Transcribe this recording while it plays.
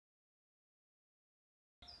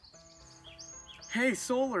Hey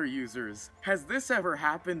solar users, has this ever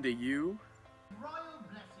happened to you? Royal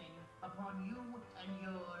blessing upon you and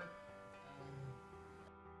your...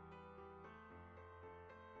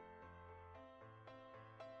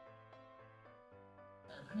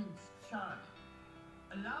 Prince Charming.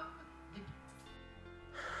 Along the...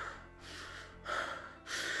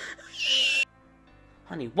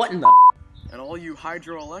 Honey, what in the... And all you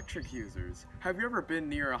hydroelectric users, have you ever been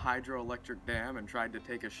near a hydroelectric dam and tried to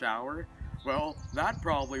take a shower? Well, that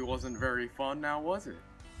probably wasn't very fun now, was it?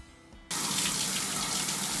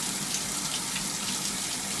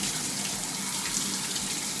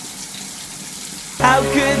 How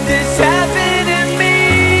could this happen to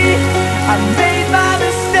me? I made my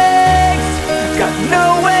mistakes, got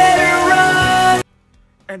nowhere to run.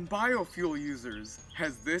 And biofuel users,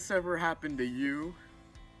 has this ever happened to you?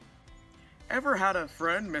 Ever had a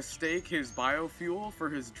friend mistake his biofuel for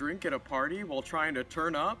his drink at a party while trying to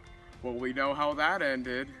turn up? Well, we know how that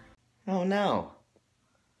ended. Oh no.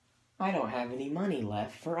 I don't have any money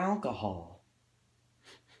left for alcohol.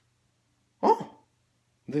 Oh,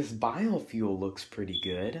 this biofuel looks pretty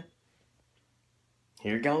good.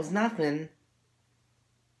 Here goes nothing.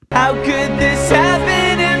 How could this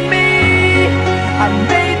happen to me? I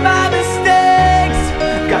made my mistakes,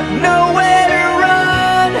 got nowhere to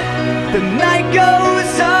run. The night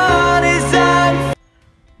goes on as I'm...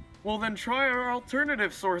 Well then try our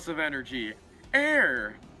alternative source of energy,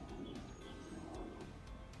 air!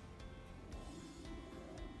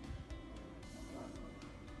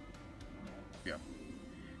 Yeah.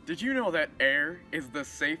 Did you know that air is the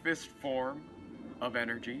safest form of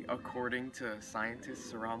energy according to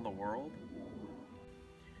scientists around the world?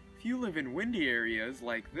 If you live in windy areas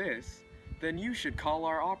like this, then you should call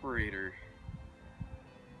our operator.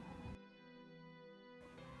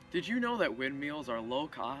 Did you know that windmills are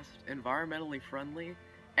low-cost, environmentally friendly,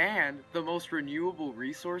 and the most renewable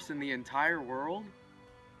resource in the entire world?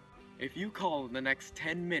 If you call in the next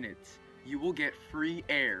 10 minutes, you will get free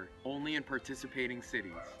air only in participating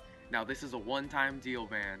cities. Now this is a one-time deal,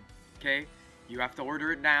 man, okay? You have to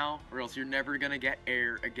order it now, or else you're never gonna get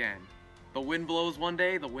air again. The wind blows one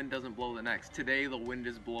day, the wind doesn't blow the next. Today the wind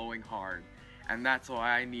is blowing hard, and that's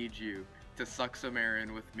why I need you to suck some air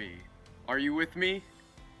in with me. Are you with me?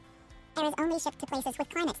 Air is only shipped to places with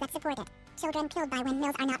climates that support it. Children killed by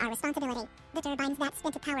windmills are not our responsibility. The turbines that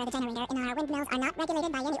spin to power the generator in our windmills are not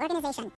regulated by any organization.